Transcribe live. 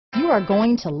are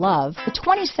going to love the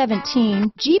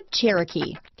 2017 Jeep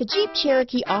Cherokee. The Jeep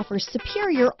Cherokee offers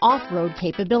superior off-road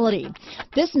capability.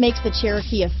 This makes the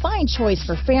Cherokee a fine choice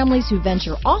for families who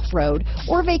venture off-road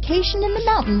or vacation in the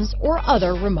mountains or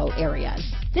other remote areas.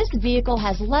 This vehicle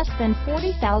has less than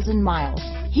 40,000 miles.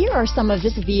 Here are some of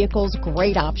this vehicle's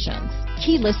great options: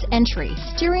 keyless entry,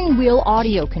 steering wheel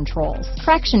audio controls,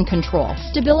 traction control,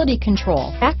 stability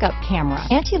control, backup camera,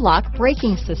 anti-lock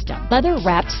braking system,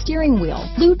 leather-wrapped steering wheel,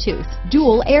 Bluetooth,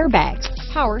 dual airbags,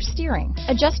 power steering,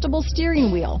 adjustable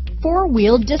steering wheel,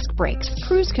 four-wheel disc brakes,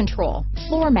 cruise control,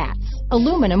 floor mats,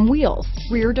 aluminum wheels,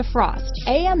 rear defrost,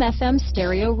 AM/FM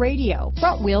stereo radio,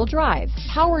 front-wheel drive,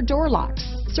 power door locks.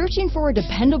 Searching for a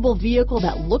dependable vehicle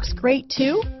that looks great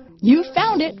too? You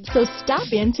found it, so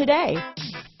stop in today.